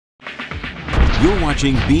You're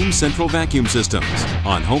watching Beam Central Vacuum Systems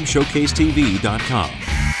on HomeShowcaseTV.com.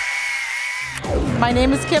 My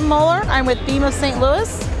name is Kim Moeller. I'm with Beam of St.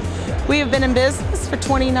 Louis. We have been in business for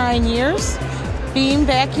 29 years. Beam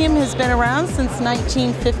Vacuum has been around since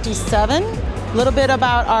 1957. A little bit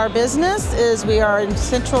about our business is we are in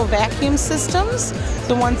central vacuum systems,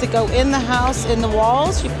 the ones that go in the house, in the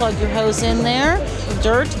walls. You plug your hose in there.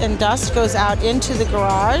 Dirt and dust goes out into the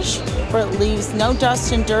garage where it leaves no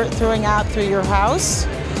dust and dirt throwing out through your house.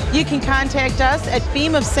 You can contact us at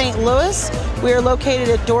Beam of St. Louis. We are located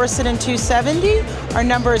at Dorset and 270. Our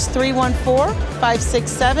number is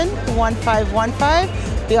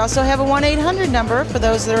 314-567-1515. We also have a 1-800 number for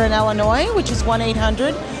those that are in Illinois, which is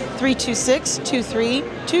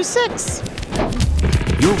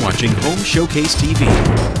 1-800-326-2326. You're watching Home Showcase TV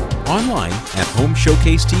online at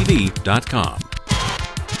HomeShowcaseTV.com.